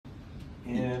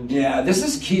And yeah, this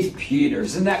is Keith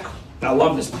Peters. Isn't that cool? I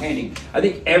love this painting. I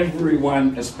think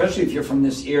everyone, especially if you're from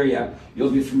this area,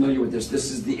 you'll be familiar with this. This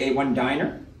is the A1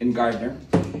 Diner in Gardner.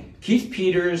 Keith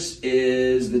Peters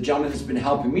is the gentleman that's been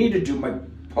helping me to do my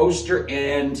poster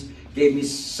and gave me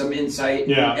some insight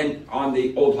and on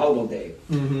the old Hallowell day.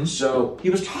 So he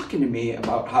was talking to me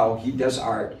about how he does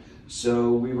art.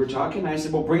 So we were talking, and I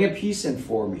said, well, bring a piece in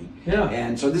for me. Yeah.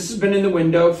 And so this has been in the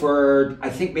window for, I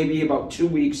think, maybe about 2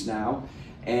 weeks now.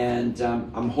 And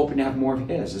I'm hoping to have more of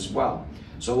his as well.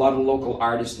 So a lot of local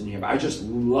artists in here. But I just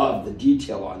love the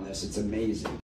detail on this. It's amazing.